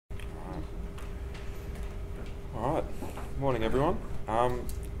All right. Morning, everyone.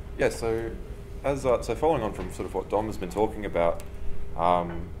 Yeah. So, so following on from sort of what Dom has been talking about,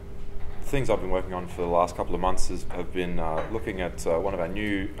 things I've been working on for the last couple of months have been looking at one of our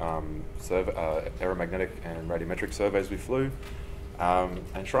new aeromagnetic and radiometric surveys we flew,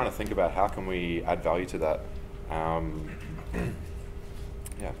 and trying to think about how can we add value to that.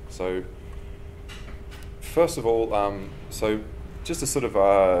 Yeah. So, first of all, so just to sort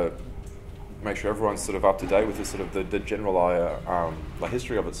of make sure everyone's sort of up to date with the general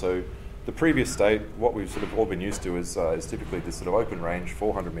history of it. So the previous state, what we've sort of all been used to is typically this sort of open range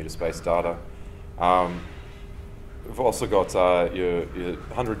 400 meter space data. We've also got your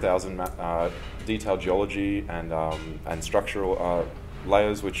 100,000 detailed geology and structural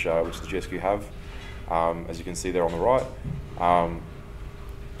layers which the GSQ have, as you can see there on the right.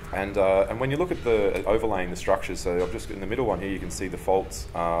 And when you look at the overlaying the structures, so I've just in the middle one here, you can see the faults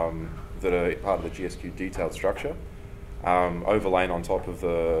that are part of the GSQ detailed structure, overlain on top of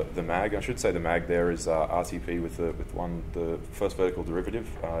the mag. I should say the mag there is RTP with the first vertical derivative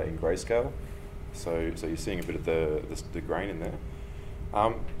in grayscale. So you're seeing a bit of the grain in there.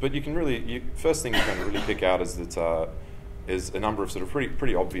 But you can really, first thing you can really pick out is that is a number of sort of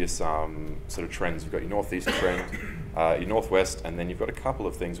pretty obvious sort of trends. You've got your northeast trend, your northwest, and then you've got a couple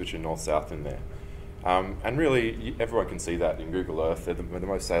of things which are north-south in there. And really, everyone can see that in Google Earth. They're the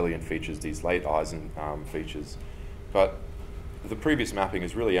most salient features, these late Eisen features. But the previous mapping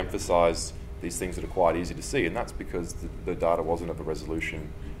has really emphasised these things that are quite easy to see, and that's because the data wasn't of a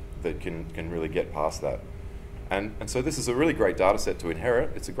resolution that can really get past that. And so this is a really great data set to inherit.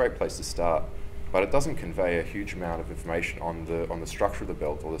 It's a great place to start, but it doesn't convey a huge amount of information on the structure of the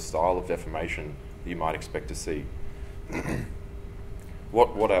belt or the style of deformation that you might expect to see.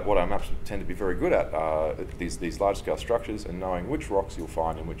 What our maps tend to be very good at are these large-scale structures and knowing which rocks you'll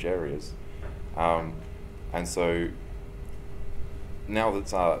find in which areas. And so now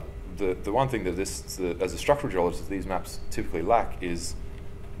that the one thing that as a structural geologist, these maps typically lack is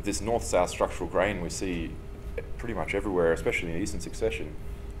this north-south structural grain we see pretty much everywhere, especially in the eastern succession,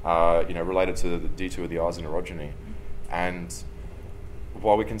 related to the detour of the Eisen orogeny. And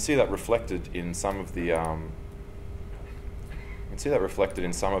while we can see that reflected in some of the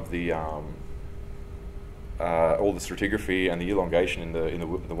all the stratigraphy and the elongation in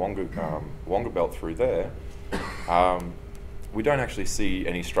the Wonga belt through there, we don't actually see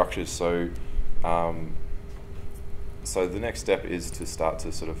any structures. So the next step is to start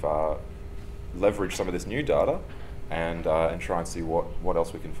to sort of leverage some of this new data and try and see what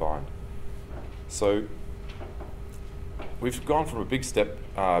else we can find. So we've gone from a big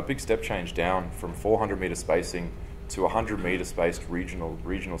step change down from 400 meter spacing to 100 meter spaced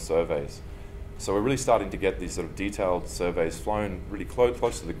regional surveys. So we're really starting to get these sort of detailed surveys flown really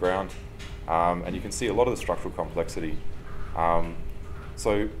close to the ground, and you can see a lot of the structural complexity.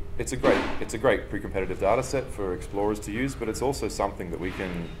 So it's a great pre-competitive data set for explorers to use, but it's also something that we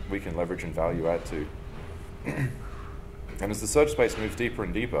can leverage and value add to. And as the search space moves deeper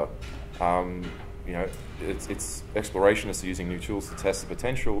and deeper, it's explorationists are using new tools to test the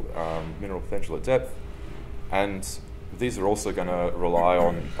potential, mineral potential at depth, and these are also going to rely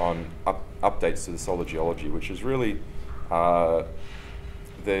on updates to the solid geology, which is really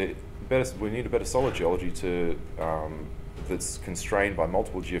we need a better solid geology that's constrained by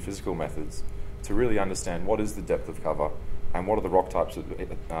multiple geophysical methods to really understand what is the depth of cover and what are the rock types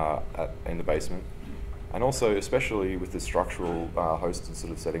in the basement. And also, especially with the structural host and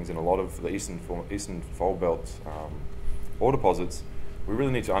sort of settings in a lot of the eastern fold belt ore deposits, we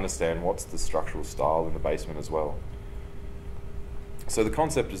really need to understand what's the structural style in the basement as well. So the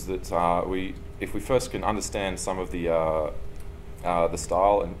concept is that if we first can understand some of the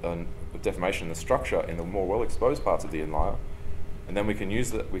style and the deformation and the structure in the more well-exposed parts of the inlier, and then we can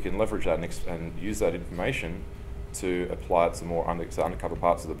leverage that and use that information to apply it to more undercover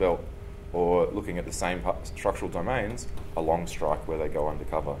parts of the belt, or looking at the same structural domains along strike where they go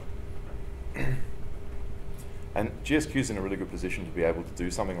undercover. And GSQ's in a really good position to be able to do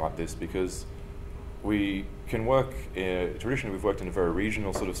something like this because we can work, traditionally we've worked in a very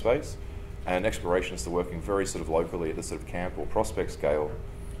regional sort of space, and explorationists are working very sort of locally at the sort of camp or prospect scale.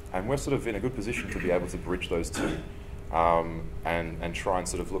 And we're sort of in a good position to be able to bridge those two and try and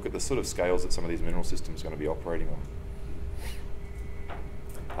sort of look at the sort of scales that some of these mineral systems are going to be operating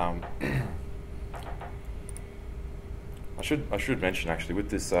on. I should mention actually with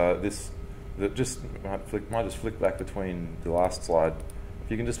this might just flick back between the last slide. If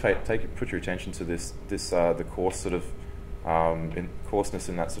you can just put your attention to the coarse sort of coarseness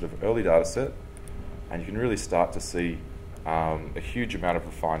in that sort of early data set, and you can really start to see a huge amount of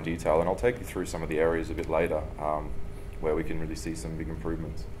refined detail, and I'll take you through some of the areas a bit later where we can really see some big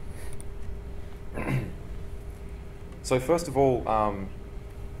improvements. So first of all,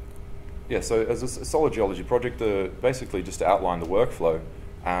 so as a solid geology project, basically just to outline the workflow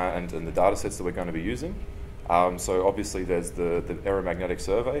and the data sets that we're going to be using. So obviously there's the aeromagnetic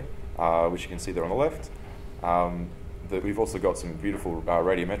survey, which you can see there on the left. We've also got some beautiful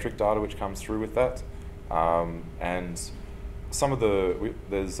radiometric data which comes through with that. And some of the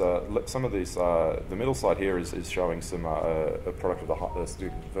middle side here is showing some a product of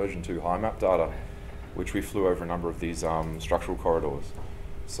the version 2 high map data, which we flew over a number of these structural corridors.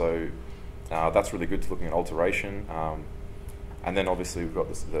 So that's really good to looking at alteration. And then obviously we've got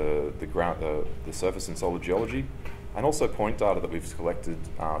the surface and solid geology, and also point data that we've collected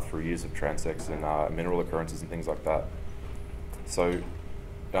through years of transects and mineral occurrences and things like that. So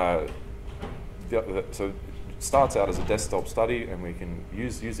so it starts out as a desktop study, and we can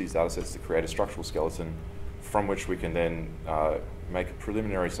use these data sets to create a structural skeleton from which we can then make a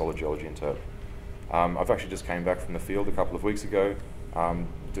preliminary solid geology interp. I've actually just came back from the field a couple of weeks ago,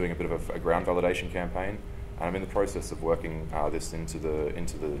 doing a bit of a ground validation campaign, and I'm in the process of working this into the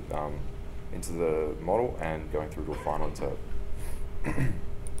model and going through to a final interp.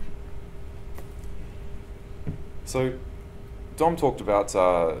 So Dom talked about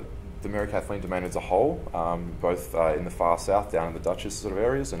the Mary-Kathleen domain as a whole, both in the far south, down in the Duchess sort of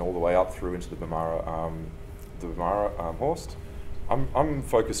areas, and all the way up through into the Bamara Horst. I'm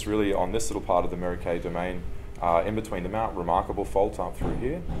focused really on this little part of the Mary-K domain, in between the Mount Remarkable fault up through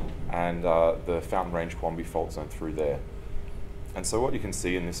here and the Fountain Range Quamby fault zone through there. And so what you can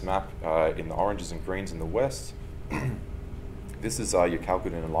see in this map, in the oranges and greens in the west, this is your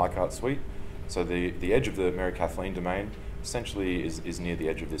Calcutta and Leichhardt suite. So the edge of the Mary-Kathleen domain essentially is near the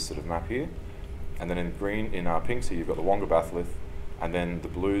edge of this sort of map here. And then in green, in pinks here, you've got the Wonga batholith, and then the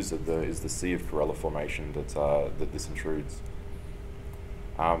blues is the Sea of Corella formation that this intrudes.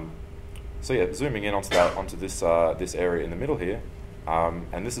 So yeah, zooming in onto this area in the middle here,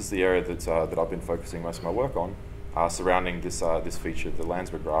 and this is the area that I've been focusing most of my work on, surrounding this feature, the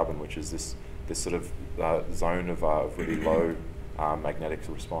Landsberg Graben, which is this sort of zone of really low magnetic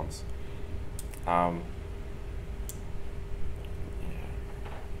response.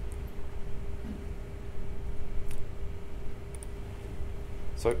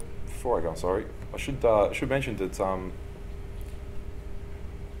 So before I go on, sorry, I should mention that a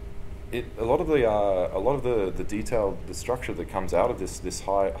lot of the detail, the structure that comes out of this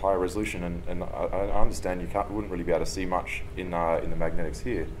higher resolution, and I understand you wouldn't really be able to see much in the magnetics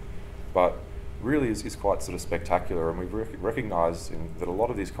here, but really is quite sort of spectacular, and we've recognised that a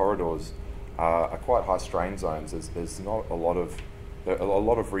lot of these corridors are quite high strain zones. There's not a lot of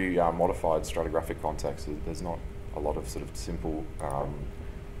modified stratigraphic contacts. There's not a lot of sort of simple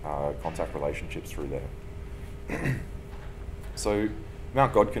contact relationships through there. So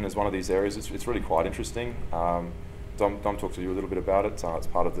Mount Godkin is one of these areas. It's really quite interesting. Dom talked to you a little bit about it. It's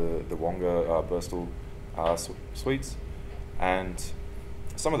part of the Wonga Burstal suites, and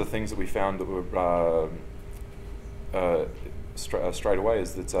some of the things that we found that were straight away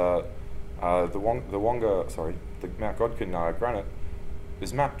is that the Mount Godkin granite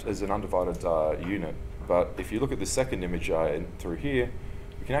is mapped as an undivided unit. But if you look at the second image through here,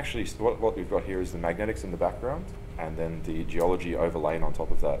 you can actually, what we've got here is the magnetics in the background, and then the geology overlain on top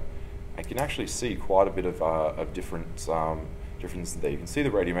of that. And you can actually see quite a bit of difference there. You can see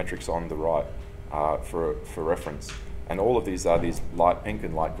the radiometrics on the right for reference. And all of these light pink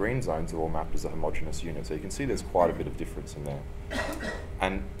and light green zones are all mapped as a homogeneous unit. So you can see there's quite a bit of difference in there.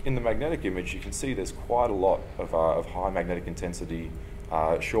 And in the magnetic image, you can see there's quite a lot of high magnetic intensity,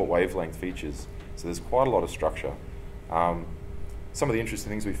 short wavelength features. So there's quite a lot of structure. Some of the interesting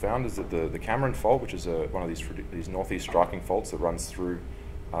things we found is that the Cameron fault, which is one of these northeast striking faults that runs through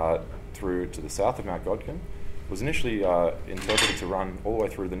to the south of Mount Godkin, was initially interpreted to run all the way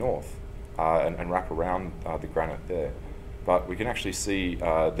through the north and wrap around the granite there. But we can actually see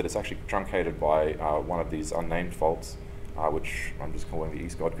that it's actually truncated by one of these unnamed faults, which I'm just calling the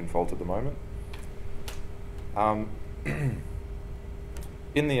East Godkin fault at the moment.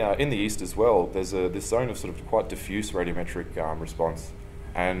 In the east as well, there's this zone of sort of quite diffuse radiometric response,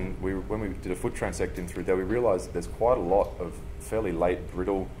 and when we did a foot transect in through there, we realised that there's quite a lot of fairly late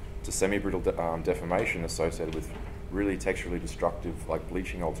brittle to semi-brittle deformation associated with really texturally destructive, like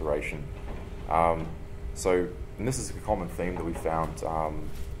bleaching alteration. And this is a common theme that we found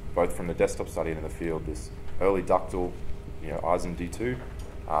both from the desktop study and in the field. This early ductal, Eisen D2,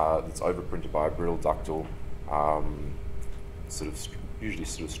 that's overprinted by a brittle ductal, usually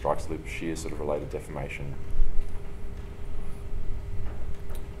strike slip shear sort of related deformation.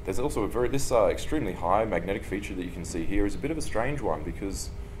 There's also this extremely high magnetic feature that you can see here is a bit of a strange one because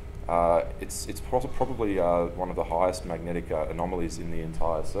it's probably one of the highest magnetic anomalies in the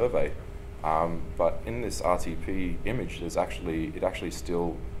entire survey. But in this RTP image, it actually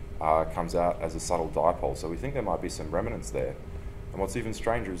still comes out as a subtle dipole. So we think there might be some remnants there. And what's even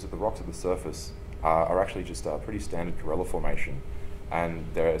stranger is that the rocks at the surface are actually just a pretty standard Corella formation, and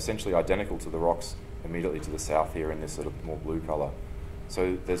they're essentially identical to the rocks immediately to the south here in this sort of more blue colour.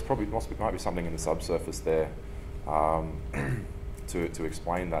 So there's might be something in the subsurface there to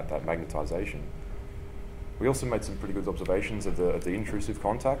explain that magnetization. We also made some pretty good observations of the intrusive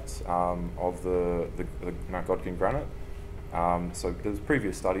contacts of the Mount Godkin granite. So there's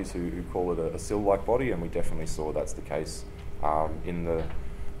previous studies who call it a sill-like body, and we definitely saw that's the case in the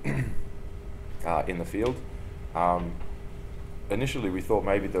field. Initially, we thought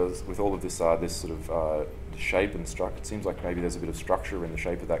maybe with all of this sort of shape and structure, it seems like maybe there's a bit of structure in the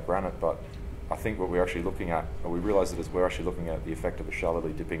shape of that granite, but I think what we're actually looking at, or we realised that we're actually looking at the effect of a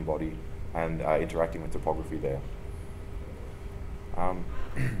shallowly dipping body and interacting with topography there.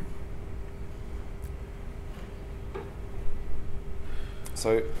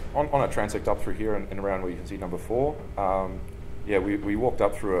 So on our transect up through here and around where you can see number 4, yeah, we walked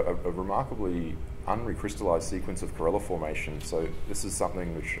up through a remarkably unrecrystallised sequence of Corella formation. So this is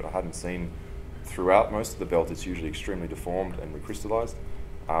something which I hadn't seen throughout most of the belt. It's usually extremely deformed and recrystallised.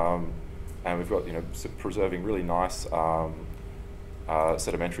 And we've got, preserving really nice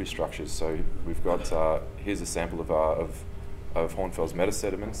sedimentary structures. So we've got, here's a sample of Hornfels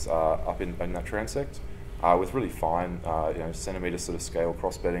metasediments up in that transect with really fine, centimetre sort of scale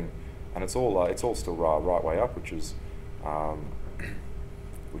cross-bedding. And it's all still right way up, which is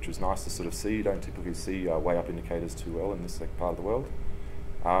nice to sort of see. You don't typically see way up indicators too well in this part of the world.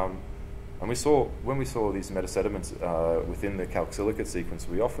 And when we saw these metasediments within the calc-silicate sequence,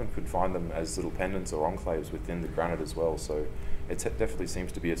 we often could find them as little pendants or enclaves within the granite as well. So it definitely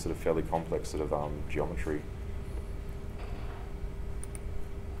seems to be a sort of fairly complex sort of geometry.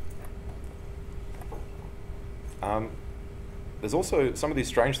 There's also some of these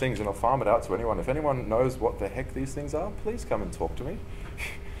strange things, and I'll farm it out to anyone. If anyone knows what the heck these things are, please come and talk to me.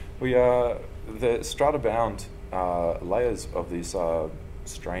 The strata-bound layers of these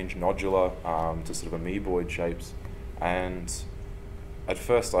strange nodular to sort of amoeboid shapes, and at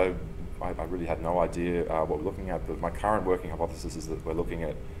first I really had no idea what we're looking at, but my current working hypothesis is that we're looking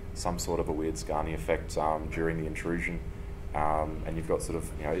at some sort of a weird Scarni effect during the intrusion, and you've got sort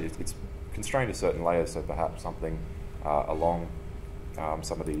of, it's constrained to certain layers, so perhaps something along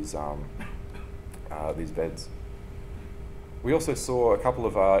some of these beds. We also saw a couple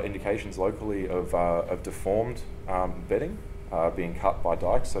of indications locally of deformed bedding being cut by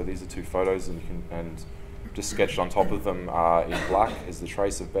dikes. So these are 2 photos, and just sketched on top of them in black is the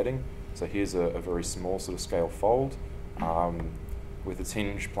trace of bedding. So here's a very small sort of scale fold with its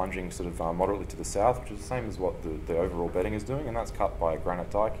hinge plunging sort of moderately to the south, which is the same as what the overall bedding is doing, and that's cut by a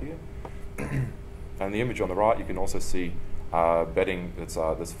granite dike here. And the image on the right, you can also see bedding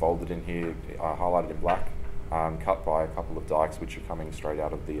that's folded in here, highlighted in black, cut by a couple of dikes which are coming straight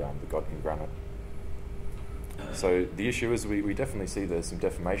out of the Godkin granite. So the issue is we definitely see there's some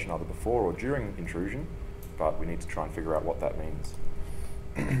deformation either before or during intrusion, but we need to try and figure out what that means.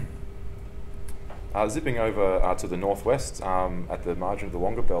 Zipping over to the northwest at the margin of the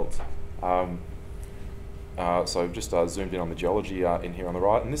longer belt, so I've just zoomed in on the geology in here on the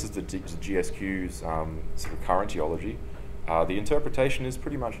right, and this is the GSQ's sort of current geology. The interpretation is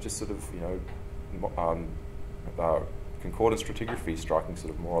pretty much just sort of, concordant stratigraphy striking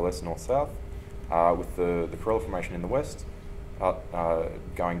sort of more or less north-south, with the Corella Formation in the west,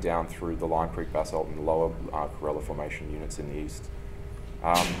 going down through the Lime Creek basalt and the lower Corella Formation units in the east.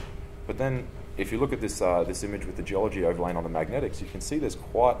 But then, if you look at this image with the geology overlain on the magnetics, you can see there's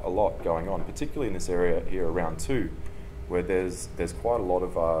quite a lot going on, particularly in this area here around 2, where there's quite a lot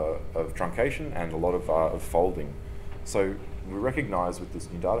of truncation and a lot of folding. So we recognise with this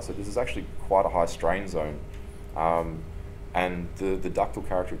new data set, this is actually quite a high strain zone. And the ductal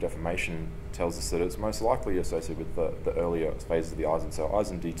character of deformation tells us that it's most likely associated with the earlier phases of the Eisen, so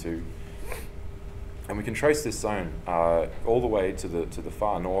Eisen D2. And we can trace this zone all the way to the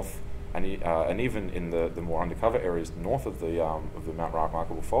far north, and even in the more undercover areas north of the Mount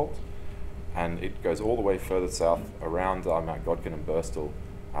Remarkable Fault, and it goes all the way further south around Mount Godkin and Birstall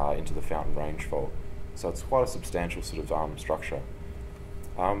into the Fountain Range Fault. So it's quite a substantial sort of structure.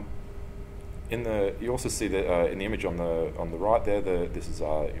 You also see that in the image on the right there, this is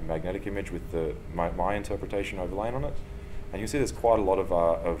a magnetic image with my interpretation overlain on it, and you see there's quite a lot of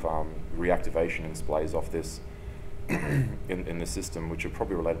reactivation and splays off this. in the system, which are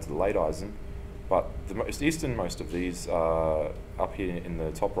probably related to the late Eisen. But the most easternmost of these, up here in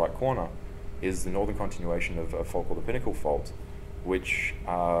the top right corner, is the northern continuation of a fault called the Pinnacle Fault, which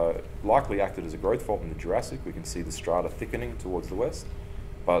likely acted as a growth fault in the Jurassic. We can see the strata thickening towards the west,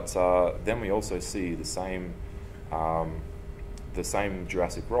 but then we also see the same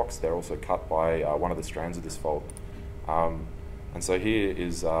Jurassic rocks. They're also cut by one of the strands of this fault. And so here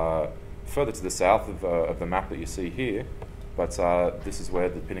is further to the south of the map that you see here, but this is where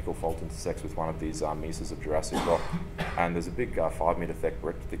the Pinnacle Fault intersects with one of these mesas of Jurassic rock, and there's a big 5 metre thick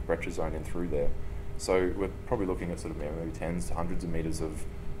breccia zone in through there. So we're probably looking at sort of maybe tens to hundreds of metres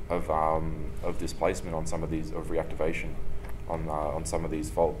of displacement on some of these, of reactivation on some of these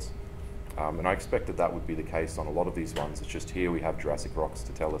faults. And I expect that would be the case on a lot of these ones. It's just here we have Jurassic rocks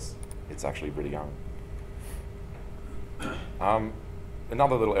to tell us it's actually pretty young.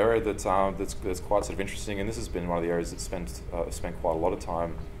 Another little area that's quite sort of interesting, and this has been one of the areas that's spent quite a lot of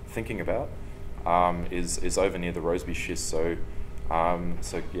time thinking about, is over near the Roseby schist. So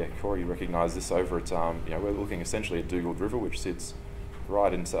yeah, Corey, you recognise this over at we're looking essentially at Dugald River, which sits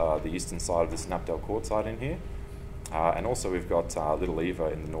right into the eastern side of this Knapdale quartzite in here, and also we've got Little Eva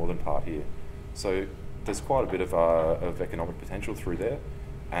in the northern part here. So there's quite a bit of economic potential through there,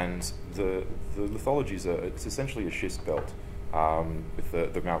 and the lithologies it's essentially a schist belt. With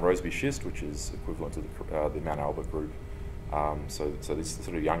the Mount Roseby schist, which is equivalent to the Mount Albert group. So this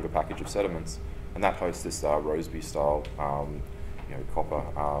sort of younger package of sediments, and that hosts this Roseby style,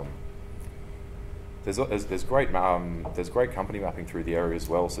 copper. There's great company mapping through the area as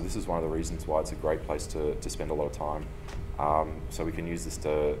well. So this is one of the reasons why it's a great place to spend a lot of time. So we can use this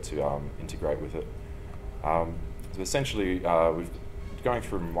to integrate with it. So essentially, we've going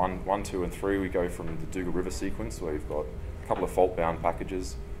from 1, 2, and 3. We go from the Dugald River sequence, where we've got a couple of fault-bound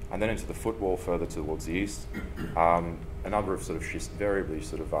packages, and then into the footwall further towards the east. A number of sort of schist, variably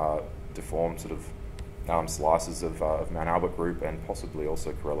sort of deformed sort of slices of Mount Albert group, and possibly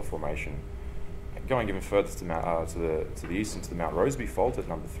also Corella Formation. Going even further to the east into the Mount Roseby fault at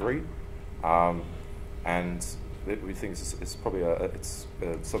number 3, and we think it's probably a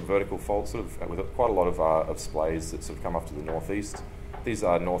subvertical fault, sort of with quite a lot of splays that sort of come up to the northeast. These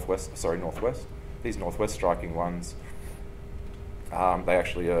are northwest. These northwest striking ones. They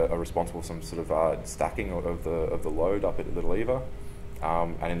actually are responsible for some sort of stacking of the load up at Little Eva,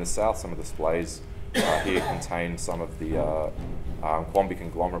 and in the south, some of the splays here contain some of the Quamby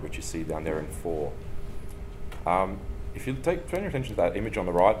conglomerate, which you see down there in 4. If you turn your attention to that image on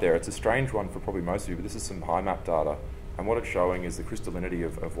the right there, it's a strange one for probably most of you, but this is some high map data, and what it's showing is the crystallinity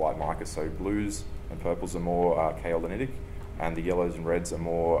of white mica. So blues and purples are more kaolinitic, and the yellows and reds are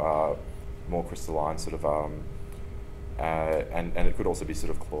more crystalline, sort of. And it could also be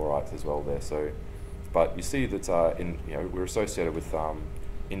sort of chlorites as well there. So, but you see that we're associated with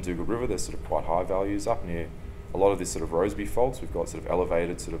in Dugald River. There's sort of quite high values up near a lot of this sort of Roseby faults. We've got sort of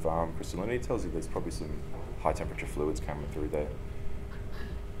elevated sort of crystallinity. It tells you there's probably some high temperature fluids coming through there.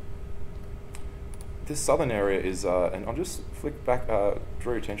 This southern area is, and I'll just flick back, draw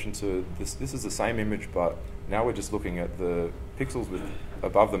your attention to this. This is the same image, but now we're just looking at the pixels with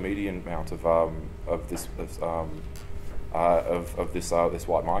above the median amount of this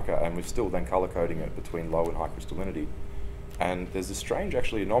white mica, and we're still then color coding it between low and high crystallinity. And there's a strange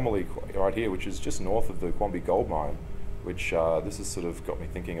actually anomaly right here, which is just north of the Quamby gold mine, which this has sort of got me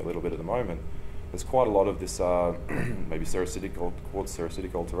thinking a little bit at the moment. There's quite a lot of this maybe quartz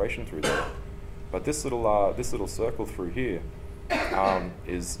sericitic alteration through there, but this little circle through here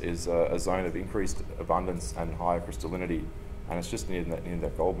is a zone of increased abundance and higher crystallinity, and it's just near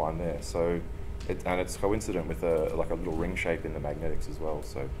that gold mine there. So. And it's coincident with a little ring shape in the magnetics as well.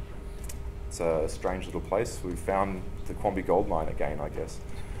 So it's a strange little place. We've found the Quamby gold mine again, I guess.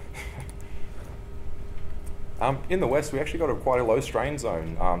 In the west, we actually got quite a low strain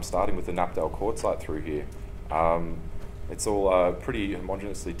zone, starting with the Knapdale quartzite through here. It's all pretty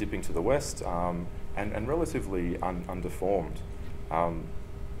homogeneously dipping to the west, and relatively undeformed.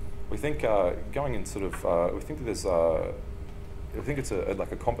 We think going in sort of, we think that there's I think it's a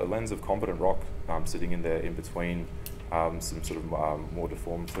lens of competent rock sitting in there in between some sort of more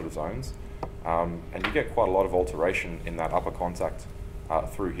deformed sort of zones, and you get quite a lot of alteration in that upper contact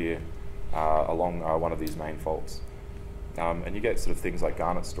through here along one of these main faults, and you get sort of things like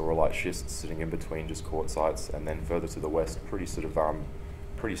garnet staurolite schists sitting in between just quartzites, and then further to the west, pretty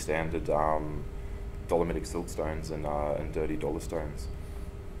standard dolomitic siltstones and dirty dollarstones.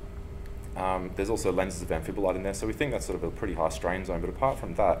 There's also lenses of amphibolite in there, so we think that's sort of a pretty high strain zone. But apart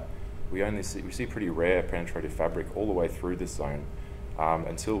from that, we see pretty rare penetrative fabric all the way through this zone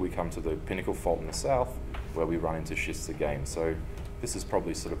until we come to the Pinnacle Fault in the south, where we run into schists again. So this is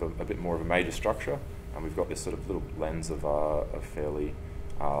probably sort of a bit more of a major structure, and we've got this sort of little lens of fairly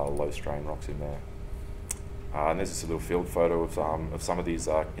low strain rocks in there. And there's just a little field photo of some of these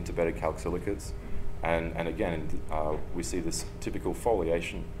interbedded calc-silicates. And again, we see this typical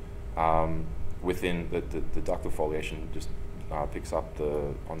foliation within the ductal foliation just picks up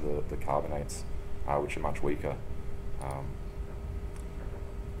on the carbonates, which are much weaker.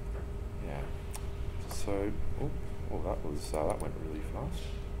 Yeah. So, that went really fast.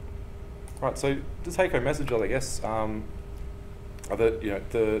 Right. So the take-home message, I guess, are that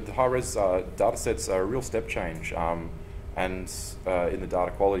the high-res data sets are a real step change, and in the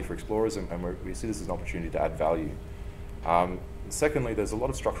data quality for explorers, and we see this as an opportunity to add value. Secondly, there's a lot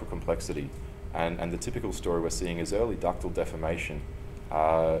of structural complexity, and the typical story we're seeing is early ductal deformation.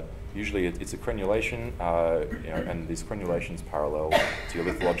 Usually it's a crenulation, and these crenulations parallel to your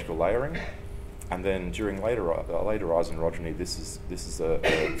lithological layering. And then during later horizon orogeny, this is a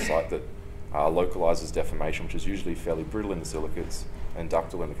site that localizes deformation, which is usually fairly brittle in the silicates and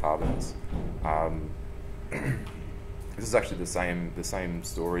ductile in the carbonates. This is actually the same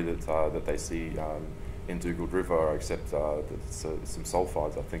story that they see in Dugald River, except that some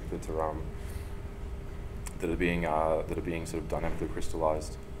sulfides, I think, that are being sort of dynamically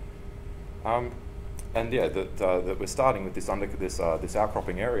crystallized. And yeah, that we're starting with this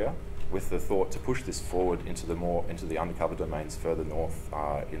outcropping area, with the thought to push this forward into the undercover domains further north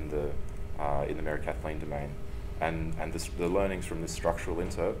in the Merrick-Kathleen domain, and the learnings from this structural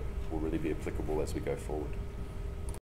insert will really be applicable as we go forward.